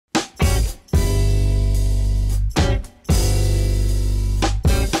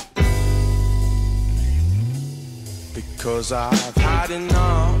'cause I've had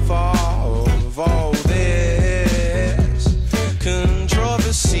enough of all this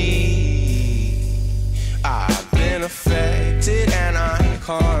controversy. I've been affected and I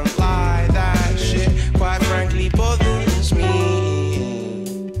can't lie, that shit quite frankly bothers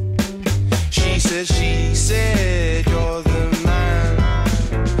me. She said you're the man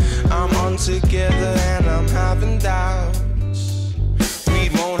I'm on together and I'm having doubts. We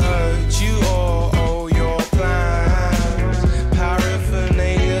won't hurt you or your plans,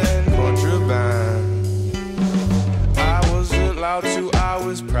 paraphernalia and contraband. I wasn't allowed to, I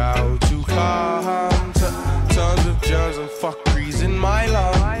was proud to come to tons of germs and fuckeries in my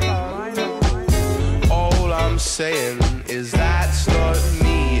life. All I'm saying is that's not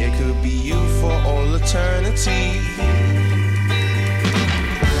me, it could be you for all eternity.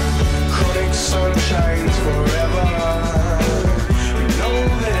 Chronic sun shines forever. You know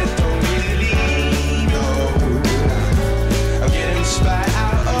that it don't really go. I'm getting spat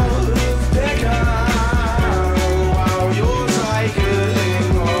out of Becca while you're cycling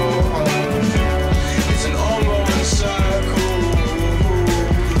home. It's an ongoing circle,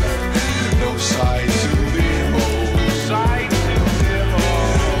 no side to behold, side to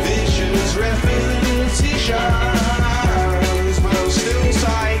behold. Vicious repetitions, but I'm still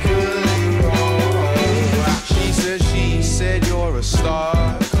cycling home. She said you're a star,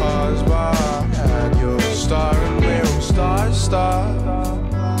 Cosmo, and you're a star, and we're all star.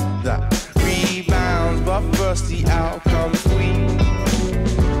 That rebounds, but first the outcome sweet.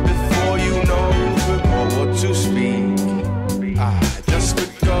 Before you know what to speak, I just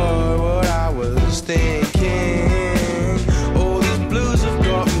forgot what I was thinking. All these blues have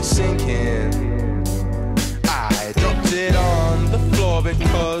got me sinking. I dropped it on the floor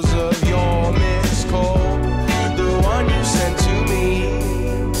because of your missed call, the one you sent to me.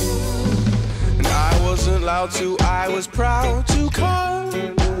 And I wasn't allowed to, I was proud to call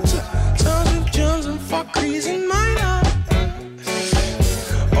tons of germs and fuckeries in my life.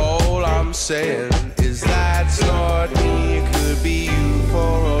 All I'm saying is that's not me, it could be you for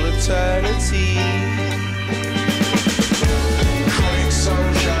all eternity. Chronic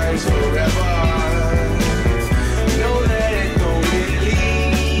sun shines forever. You know that it don't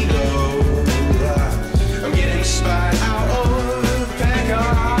really go. I'm getting spat out of Becca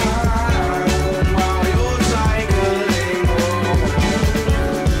while you're cycling home.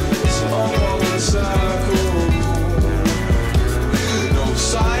 It's all over circle, no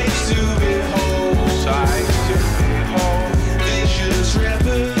sights to behold, sights to behold. Vicious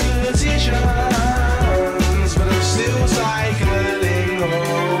repetitions, but I'm still cycling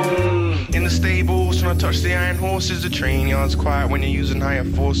home. In the stables, when I touch the iron horses, the train yard's quiet when you're using higher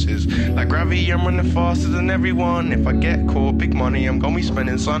forces. Like gravity, I'm running faster than everyone. If I get caught, big money, I'm gonna be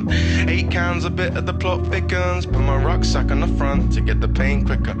spending, son. 8 cans, a bit of the plot thickens. Put my rucksack on the front to get the pain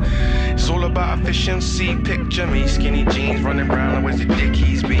quicker. It's all about efficiency. Picture me, skinny jeans, running around like where's the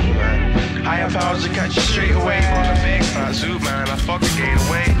dickies be, man. Higher powers to catch you straight away. On a big fat zoot, man, I fuck the gate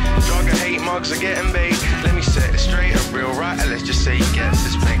away. Drug and hate mugs are getting bait. Let me set it straight, a real writer, let's just say he gets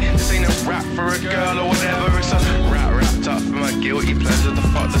his pay. This ain't a rap for a girl or whatever, it's a rap wrapped up for my guilty pleasure. The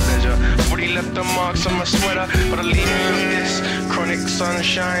fuck the pleasure. I've already left the marks on my sweater, but I'll leave you with this. Chronic sun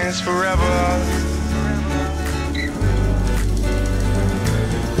shines forever.